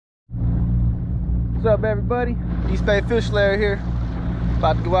What's up, everybody? East Bay Fish Lair here.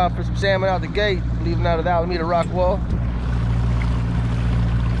 About to go out for some salmon out the gate, leaving out of the Alameda Rock Wall.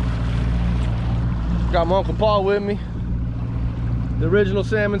 Got my Uncle Paul with me, the original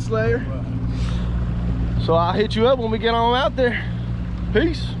salmon slayer. So I'll hit you up when we get on out there.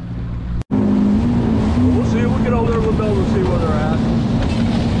 Peace. We'll see. We'll get over there. We'll be able to see where they're at.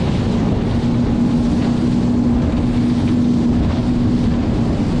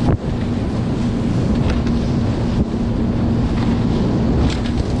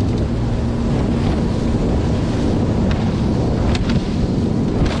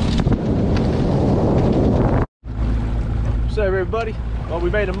 What's up, everybody? Well, we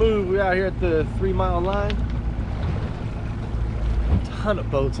made a move. We're out here at the 3 mile line. A ton of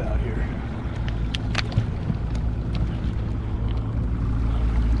boats out here.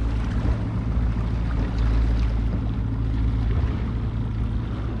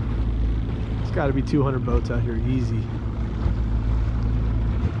 It's got to be 200 boats out here, easy.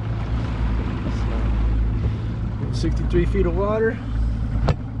 So, 63 feet of water.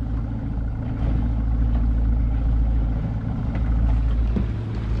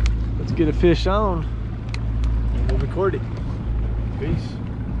 Let's get a fish on and we'll record it. Peace.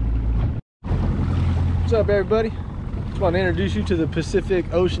 What's up, everybody? Just want to introduce you to the Pacific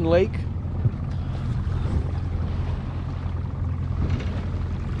Ocean Lake.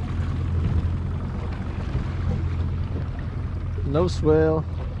 No swell,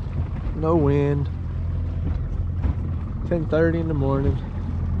 no wind. 10:30 in the morning.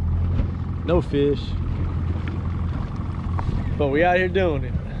 No fish. But we out here doing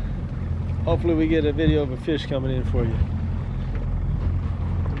it. Hopefully we get a video of a fish coming in for you.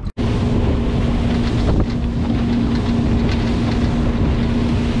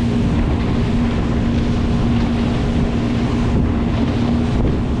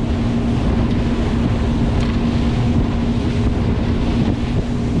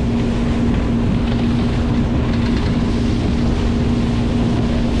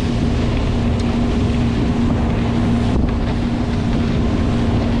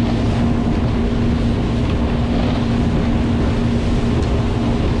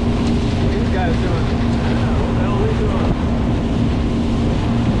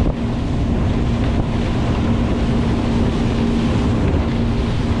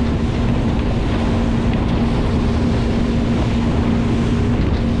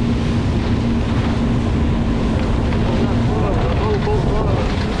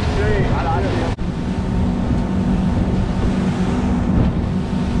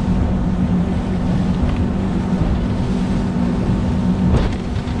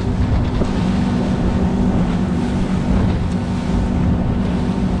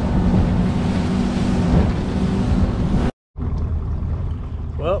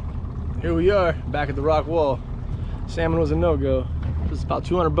 Well, here we are back at the rock wall. Salmon was a no-go. There's about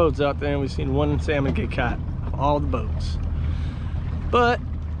 200 boats out there and we've seen one salmon get caught of all the boats. But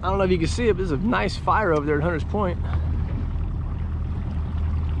I don't know if you can see it, but there's a nice fire over there at Hunter's Point.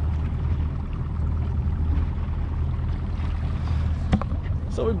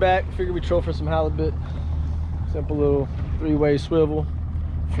 So we're back, figured we'd troll for some halibut. Simple little 3-way swivel,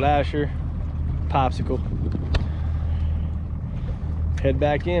 flasher, popsicle. Head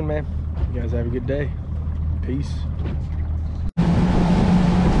back in, man. You guys have a good day. Peace.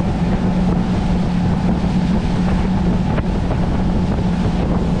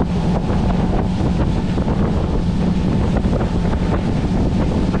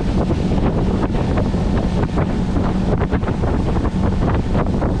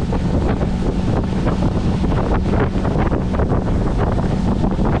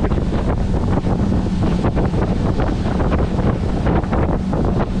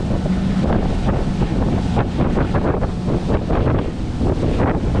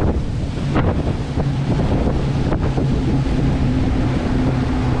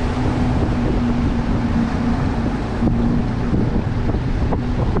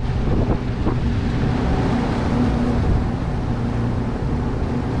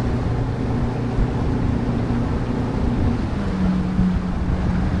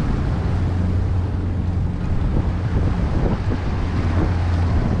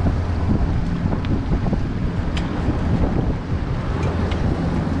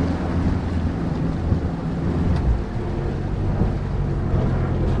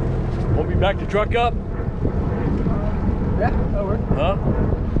 Back the truck up? Yeah, that'll work. Huh?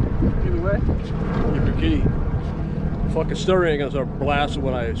 Either way. Give your key. Fucking stereo ain't gonna start blasting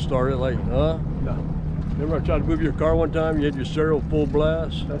when I start it, like, huh? No. Remember I tried to move your car one time, you had your stereo full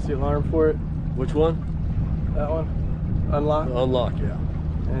blast? That's the alarm for it. Which one? That one. Unlock. Unlock, yeah.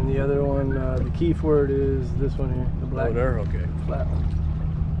 And the other one, the key for it is this one here, the black. Oh, there, okay. Flat one.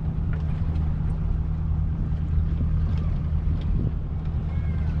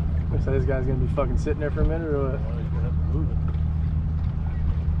 Looks like this guy's gonna be fucking sitting there for a minute or what? Well, he's gonna have to move it.